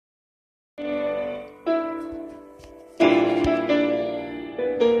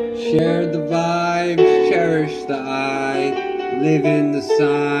Share the vibes, cherish the eye, live in the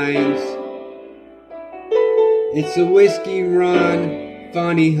signs. It's a whiskey run,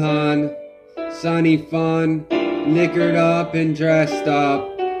 funny hun, sunny fun, liquored up and dressed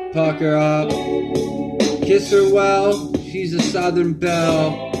up, pucker up. Kiss her well, she's a southern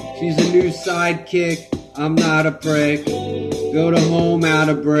belle, she's a new sidekick, I'm not a prick. Go to home out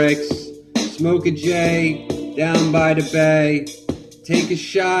of bricks, smoke a J, down by the bay. Take a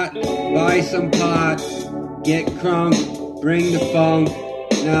shot, buy some pot, get crunk, bring the funk.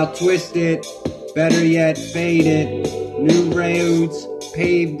 Now twist it, better yet fade it. New roads,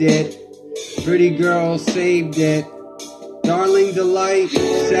 paved it. Pretty girl saved it. Darling delight,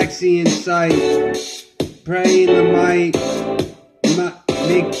 sexy in sight. Pray in the might,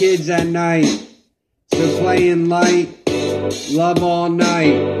 make kids at night. So playing light, love all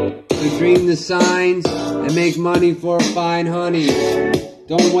night. So dream the signs and make money for a fine honey.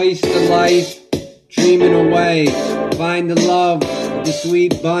 Don't waste a life dreaming away. Find the love of the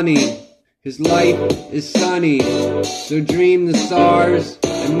sweet bunny. His life is sunny. So dream the stars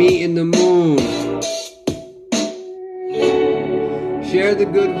and meet in the moon. Share the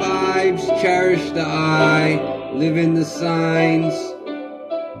good vibes, cherish the eye, live in the signs.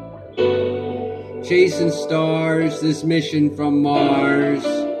 Chasing stars, this mission from Mars.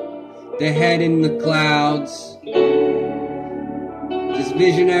 The head in the clouds. Just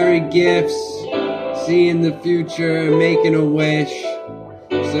visionary gifts, seeing the future and making a wish.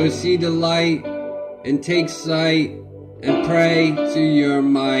 So see the light and take sight and pray to your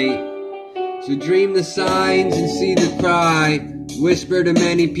might. So dream the signs and see the cry, whisper to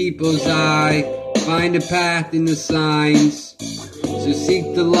many people's eye, find a path in the signs. So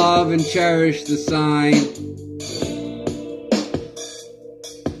seek the love and cherish the sign.